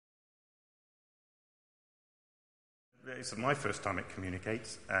It's my first time at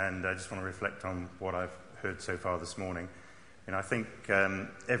Communicate, and I just want to reflect on what I've heard so far this morning. And I think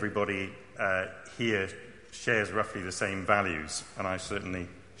everybody here shares roughly the same values, and I certainly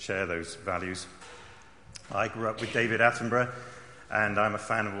share those values. I grew up with David Attenborough, and I'm a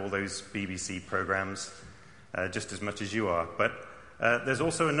fan of all those BBC programmes, just as much as you are. But there's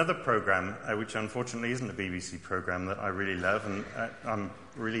also another programme, which unfortunately isn't a BBC programme, that I really love, and I'm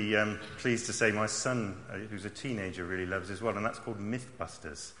really pleased to say my son, who's a teenager, really loves as well, and that's called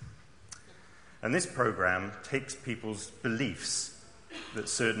Mythbusters. And this programme takes people's beliefs that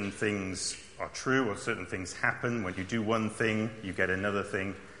certain things are true or certain things happen. When you do one thing, you get another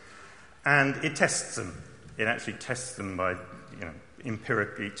thing. And it tests them. It actually tests them by,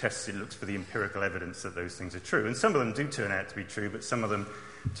 empirically tests, it looks for the empirical evidence that those things are true. And some of them do turn out to be true, but some of them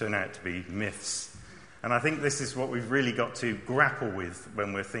turn out to be myths. And I think this is what we've really got to grapple with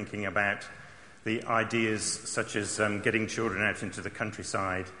when we're thinking about the ideas such as getting children out into the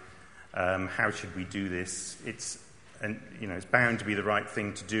countryside. How should we do this? It's bound to be the right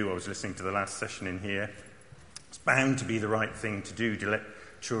thing to do. I was listening to the last session in here. It's bound to be the right thing to do, to let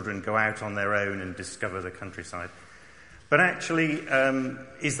children go out on their own and discover the countryside. But actually,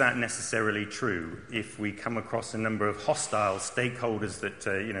 is that necessarily true? If we come across a number of hostile stakeholders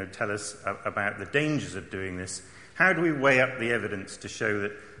that tell us about the dangers of doing this, how do we weigh up the evidence to show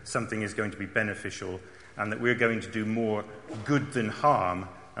that something is going to be beneficial and that we're going to do more good than harm,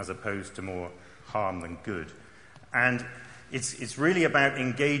 as opposed to more harm than good? And it's really about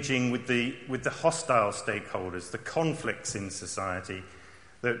engaging with the hostile stakeholders, the conflicts in society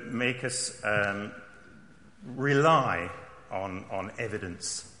that make us rely on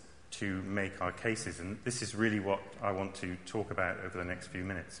evidence to make our cases. And this is really what I want to talk about over the next few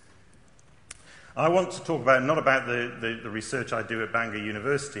minutes. I want to talk about, not about the research I do at Bangor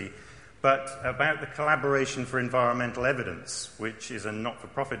University, but about the Collaboration for Environmental Evidence, which is a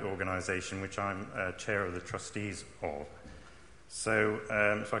not-for-profit organisation which I'm chair of the trustees of. So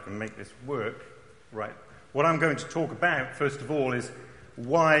if I can make this work, right. What I'm going to talk about, first of all, is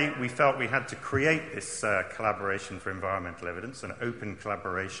why we felt we had to create this Collaboration for Environmental Evidence, an open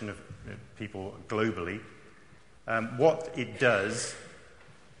collaboration of people globally, what it does,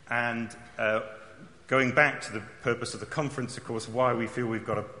 and going back to the purpose of the conference, of course, why we feel we've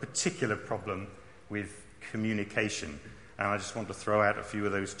got a particular problem with communication. And I just want to throw out a few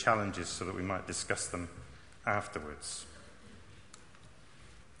of those challenges so that we might discuss them afterwards.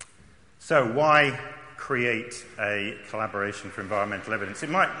 So why create a Collaboration for Environmental Evidence? It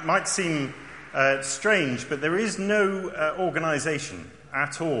might seem strange, but there is no organisation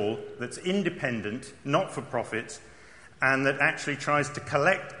at all that's independent, not-for-profit, and that actually tries to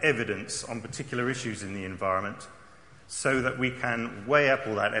collect evidence on particular issues in the environment so that we can weigh up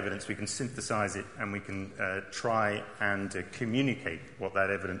all that evidence, we can synthesize it, and we can try and communicate what that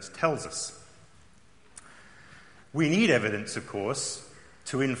evidence tells us. We need evidence, of course,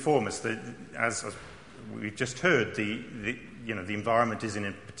 to inform us that, as we've just heard, the environment is in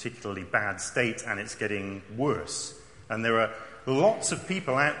a particularly bad state and it's getting worse. And there are lots of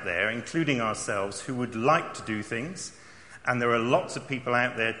people out there, including ourselves, who would like to do things. And there are lots of people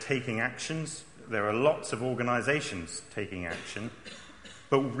out there taking actions. There are lots of organisations taking action.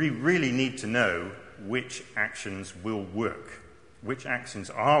 But we really need to know which actions will work, which actions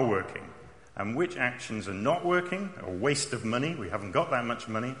are working, and which actions are not working, a waste of money, we haven't got that much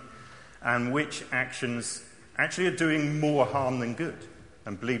money, and which actions actually are doing more harm than good.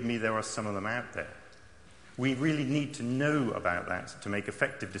 And believe me, there are some of them out there. We really need to know about that to make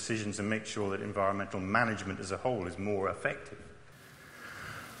effective decisions and make sure that environmental management as a whole is more effective.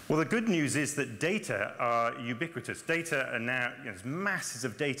 Well, the good news is that data are ubiquitous. Data are now, there's masses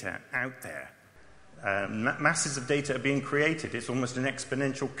of data out there. Masses of data are being created. It's almost an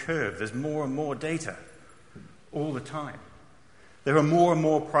exponential curve. There's more and more data all the time. There are more and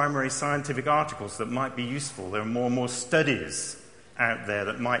more primary scientific articles that might be useful. There are more and more studies out there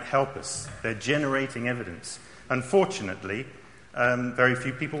that might help us. They're generating evidence. Unfortunately, very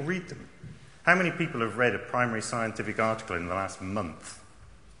few people read them. How many people have read a primary scientific article in the last month?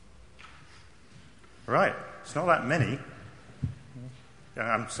 Right, it's not that many.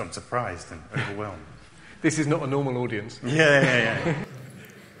 I'm surprised and overwhelmed. This is not a normal audience. Yeah.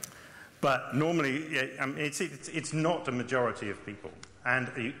 But normally, it's not a majority of people.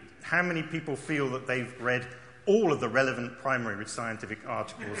 And how many people feel that they've read all of the relevant primary scientific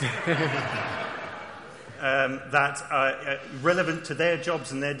articles that are relevant to their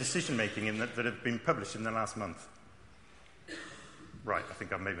jobs and their decision-making that have been published in the last month? Right, I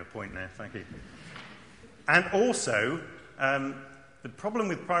think I've made my point there. Thank you. And also, the problem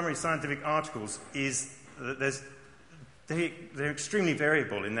with primary scientific articles is that they're extremely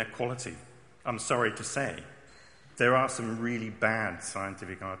variable in their quality, I'm sorry to say. There are some really bad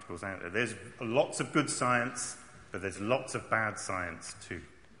scientific articles out there. There's lots of good science, but there's lots of bad science too.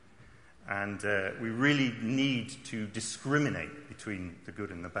 And we really need to discriminate between the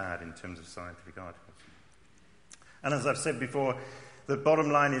good and the bad in terms of scientific articles. And as I've said before, the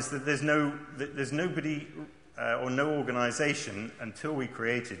bottom line is that there's nobody or no organisation until we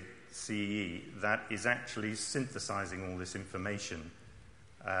created CEE that is actually synthesising all this information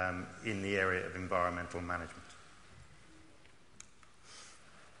in the area of environmental management.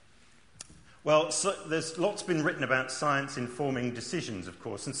 Well, so there's lots been written about science informing decisions, of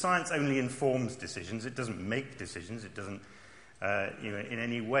course, and science only informs decisions. It doesn't make decisions. It doesn't, in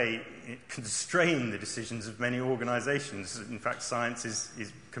any way constrain the decisions of many organisations. In fact, science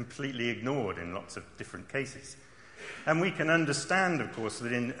is completely ignored in lots of different cases. And we can understand, of course,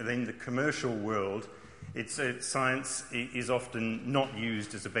 that in the commercial world, science is often not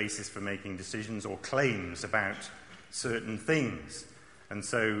used as a basis for making decisions or claims about certain things. And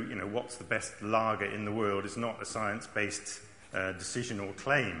so, what's the best lager in the world is not a science-based decision or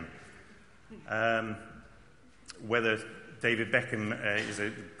claim. Whether David Beckham is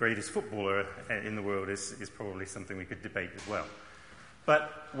the greatest footballer in the world is probably something we could debate as well.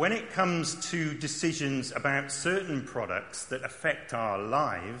 But when it comes to decisions about certain products that affect our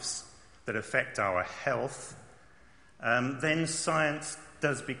lives, that affect our health, then science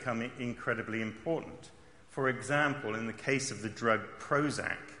does become incredibly important. For example, in the case of the drug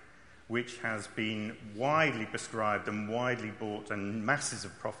Prozac, which has been widely prescribed and widely bought and masses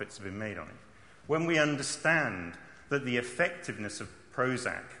of profits have been made on it, when we understand that the effectiveness of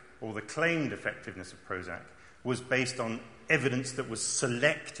Prozac, or the claimed effectiveness of Prozac, was based on evidence that was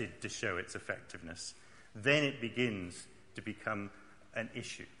selected to show its effectiveness, then it begins to become an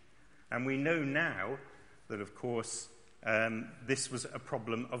issue. And we know now that, of course, this was a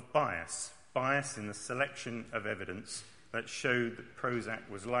problem of bias in the selection of evidence that showed that Prozac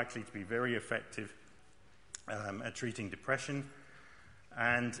was likely to be very effective at treating depression,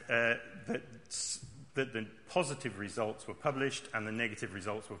 and that the positive results were published and the negative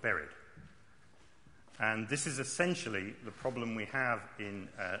results were buried. And this is essentially the problem we have in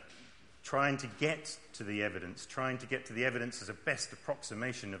trying to get to the evidence as a best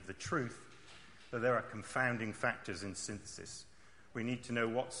approximation of the truth, that there are confounding factors in synthesis. We need to know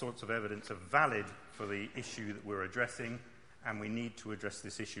what sorts of evidence are valid for the issue that we're addressing, and we need to address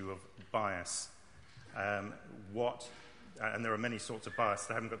this issue of bias. And there are many sorts of bias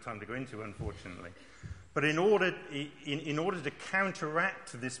that I haven't got time to go into, unfortunately. But in order to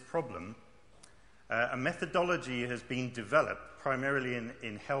counteract this problem, a methodology has been developed primarily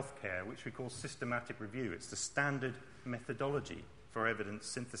in healthcare, which we call systematic review. It's the standard methodology for evidence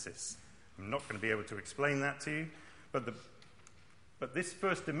synthesis. I'm not going to be able to explain that to you, but this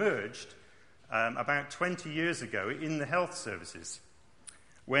first emerged about 20 years ago in the health services,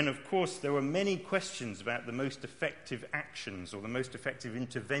 when, of course, there were many questions about the most effective actions or the most effective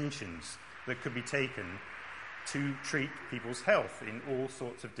interventions that could be taken to treat people's health in all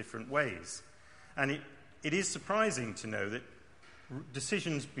sorts of different ways. And it is surprising to know that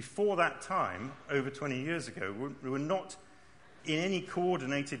decisions before that time, over 20 years ago, were not in any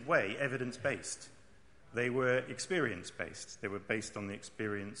coordinated way evidence-based. They were experience-based. They were based on the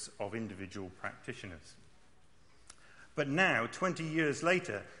experience of individual practitioners. But now, 20 years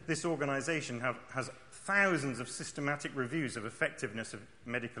later, this organisation has thousands of systematic reviews of effectiveness of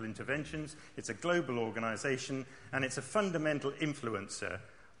medical interventions. It's a global organisation, and it's a fundamental influencer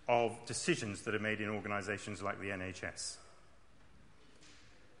of decisions that are made in organisations like the NHS.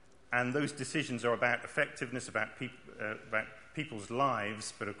 And those decisions are about effectiveness, about people's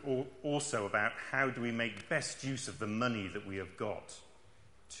lives, but also about how do we make best use of the money that we have got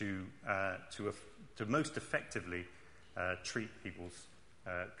to most effectively treat people's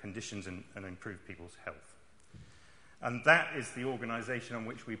conditions and improve people's health. And that is the organisation on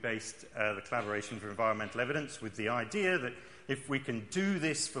which we based the Collaboration for Environmental Evidence, with the idea that if we can do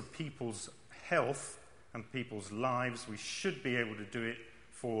this for people's health and people's lives, we should be able to do it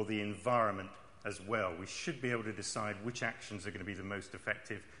for the environment as well. We should be able to decide which actions are going to be the most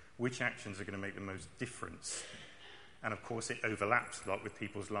effective, which actions are going to make the most difference. And of course, it overlaps a lot with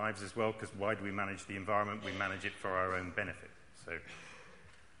people's lives as well, because why do we manage the environment? We manage it for our own benefit.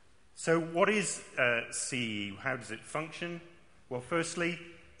 So what is CE? How does it function? Well, firstly,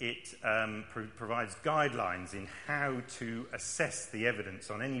 it provides guidelines in how to assess the evidence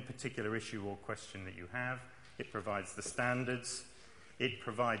on any particular issue or question that you have. It provides the standards. It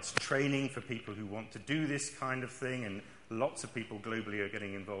provides training for people who want to do this kind of thing, and lots of people globally are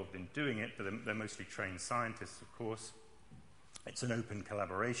getting involved in doing it, but they're mostly trained scientists, of course. It's an open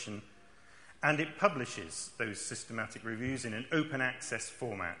collaboration, and it publishes those systematic reviews in an open access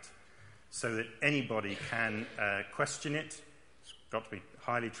format so that anybody can question it. It's got to be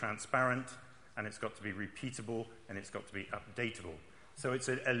highly transparent, and it's got to be repeatable, and it's got to be updatable. So it's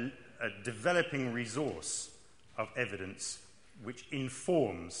a developing resource of evidence which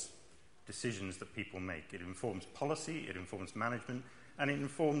informs decisions that people make. It informs policy, it informs management, and it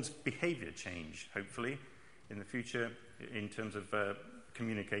informs behavior change, hopefully, in the future in terms of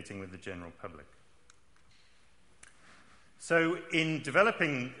communicating with the general public. So in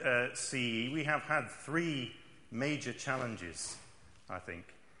developing CE, we have had three major challenges, I think.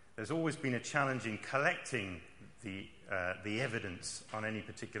 There's always been a challenge in collecting the evidence on any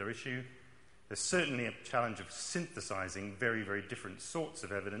particular issue. There's certainly a challenge of synthesizing very, very different sorts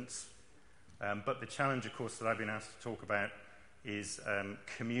of evidence. But the challenge, of course, that I've been asked to talk about is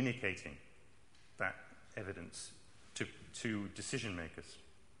communicating that evidence to decision makers.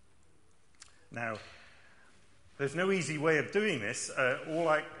 Now, there's no easy way of doing this. All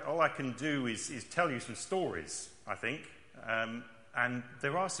I can do is tell you some stories, I think. And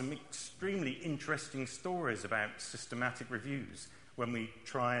there are some extremely interesting stories about systematic reviews. When we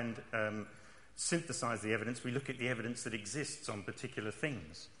try and synthesize the evidence, we look at the evidence that exists on particular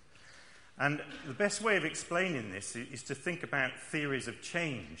things. And the best way of explaining this is to think about theories of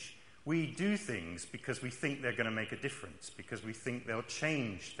change. We do things because we think they're going to make a difference, because we think they'll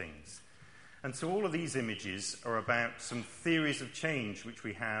change things. And so all of these images are about some theories of change which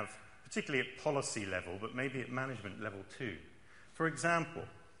we have, particularly at policy level, but maybe at management level too. For example,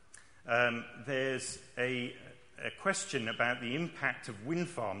 there's a question about the impact of wind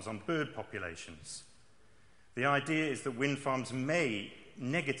farms on bird populations. The idea is that wind farms may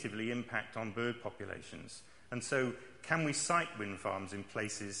negatively impact on bird populations. And so can we site wind farms in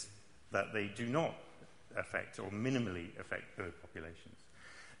places that they do not affect or minimally affect bird populations?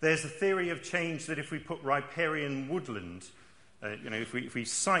 There's a theory of change that if we put riparian woodland, if we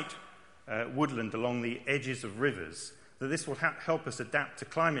site woodland along the edges of rivers, that this will help us adapt to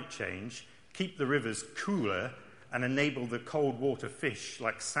climate change, keep the rivers cooler, and enable the cold water fish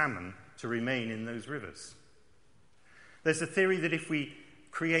like salmon to remain in those rivers. There's a theory that if we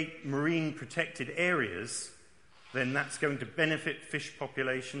create marine protected areas, then that's going to benefit fish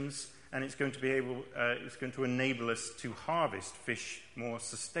populations, and it's going to enable us to harvest fish more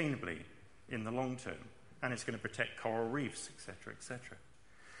sustainably in the long term, and it's going to protect coral reefs, etc., etc.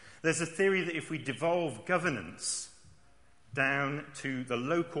 There's a theory that if we devolve governance down to the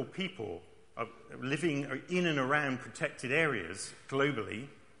local people living in and around protected areas globally,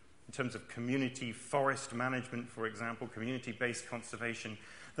 in terms of community forest management, for example, community-based conservation,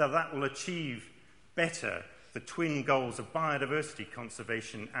 that will achieve better the twin goals of biodiversity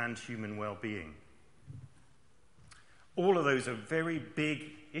conservation and human well-being. All of those are very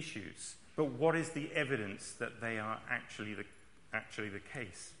big issues, but what is the evidence that they are actually the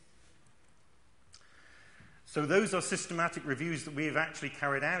case? So those are systematic reviews that we have actually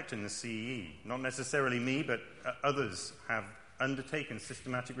carried out in the CEE. Not necessarily me, but others have undertaken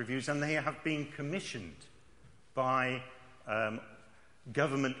systematic reviews, and they have been commissioned by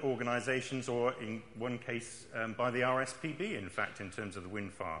government organisations, or in one case by the RSPB, in fact, in terms of the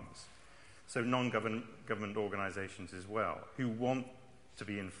wind farms. So non-government organisations as well, who want to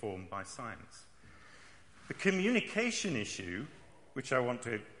be informed by science. The communication issue, which I want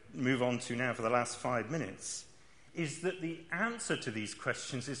to move on to now for the last 5 minutes, is that the answer to these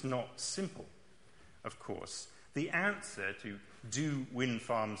questions is not simple, of course. The answer to do wind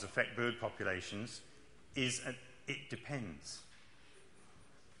farms affect bird populations is it depends.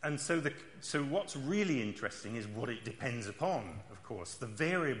 And so what's really interesting is what it depends upon, of course, the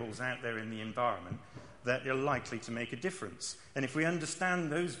variables out there in the environment that are likely to make a difference. And if we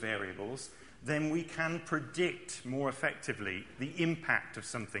understand those variables, then we can predict more effectively the impact of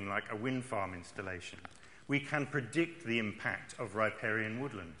something like a wind farm installation. We can predict the impact of riparian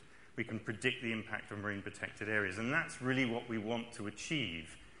woodland. We can predict the impact of marine protected areas. And that's really what we want to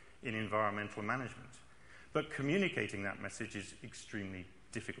achieve in environmental management. But communicating that message is extremely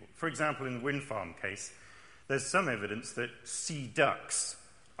difficult. For example, in the wind farm case, there's some evidence that sea ducks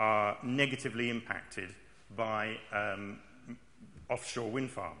are negatively impacted by offshore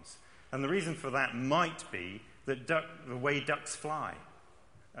wind farms. And the reason for that might be that the way ducks fly.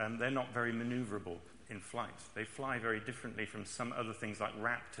 They're not very maneuverable in flight. They fly very differently from some other things like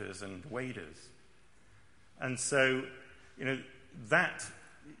raptors and waders. And so,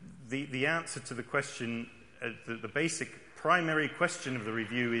 the answer to the question, the basic primary question of the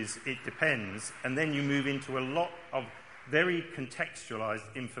review is it depends, and then you move into a lot of very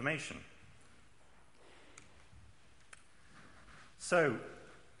contextualized information. So,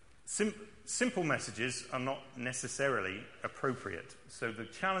 simple messages are not necessarily appropriate. So the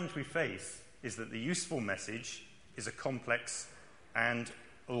challenge we face is that the useful message is a complex and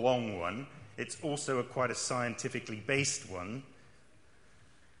a long one. It's also quite a scientifically based one.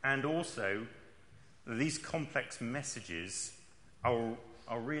 And also, these complex messages are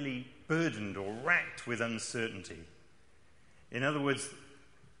really burdened or racked with uncertainty. In other words,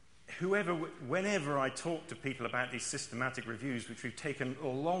 whenever I talk to people about these systematic reviews, which we've taken a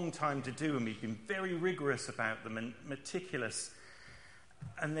long time to do, and we've been very rigorous about them and meticulous,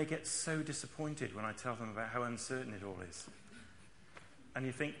 and they get so disappointed when I tell them about how uncertain it all is. And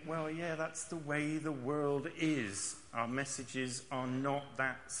you think, well, yeah, that's the way the world is. Our messages are not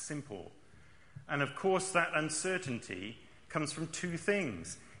that simple. And of course, that uncertainty comes from two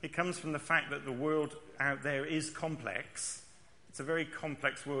things. It comes from the fact that the world out there is complex. It's a very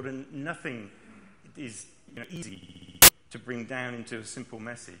complex world, and nothing is easy to bring down into a simple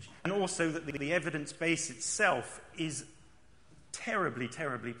message. And also that the evidence base itself is terribly,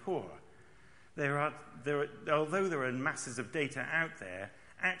 terribly poor. Although there are masses of data out there,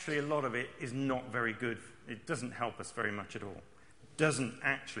 actually a lot of it is not very good. It doesn't help us very much at all. It doesn't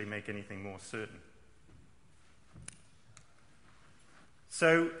actually make anything more certain.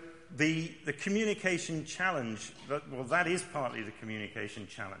 So the communication challenge, that is partly the communication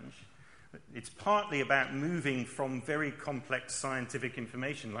challenge. It's partly about moving from very complex scientific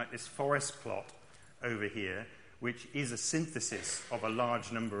information, like this forest plot over here, which is a synthesis of a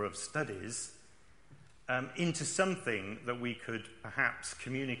large number of studies, into something that we could perhaps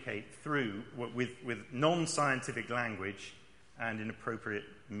communicate through with non-scientific language and in appropriate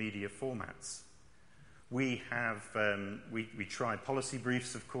media formats. We try policy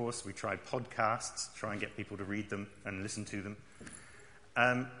briefs, of course. We try podcasts, try and get people to read them and listen to them.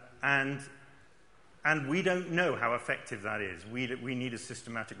 And we don't know how effective that is. We need a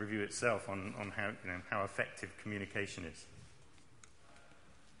systematic review itself on how effective communication is.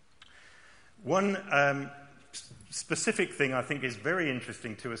 One specific thing I think is very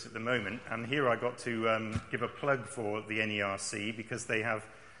interesting to us at the moment, and here I got to give a plug for the NERC, because they have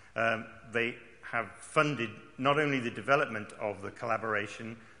funded not only the development of the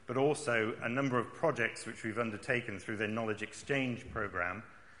collaboration, but also a number of projects which we've undertaken through their knowledge exchange program.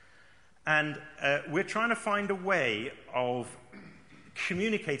 And we're trying to find a way of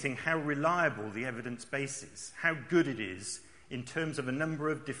communicating how reliable the evidence base is, how good it is in terms of a number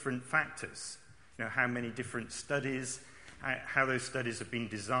of different factors. How many different studies, how those studies have been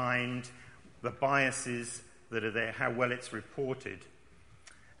designed, the biases that are there, how well it's reported.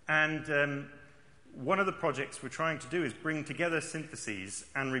 And one of the projects we're trying to do is bring together syntheses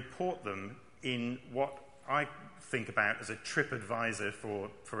and report them in what I think about as a TripAdvisor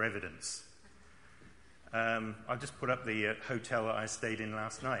for evidence. I'll just put up the hotel that I stayed in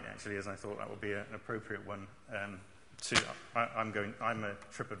last night, actually, as I thought that would be an appropriate one. I'm a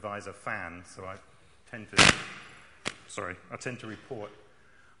TripAdvisor fan, so I tend to report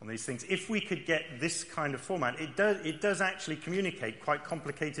on these things. If we could get this kind of format, it does actually communicate quite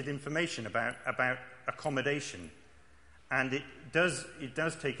complicated information about accommodation, and it does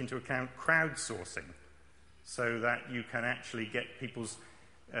take into account crowdsourcing, so that you can actually get people's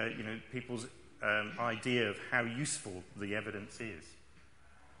idea of how useful the evidence is.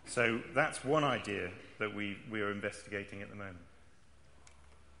 So that's one idea that we are investigating at the moment.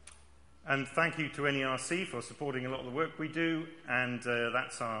 And thank you to NERC for supporting a lot of the work we do, and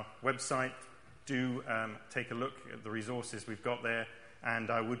that's our website. Do take a look at the resources we've got there,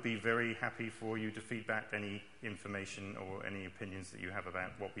 and I would be very happy for you to feedback any information or any opinions that you have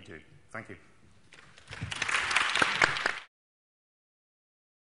about what we do. Thank you.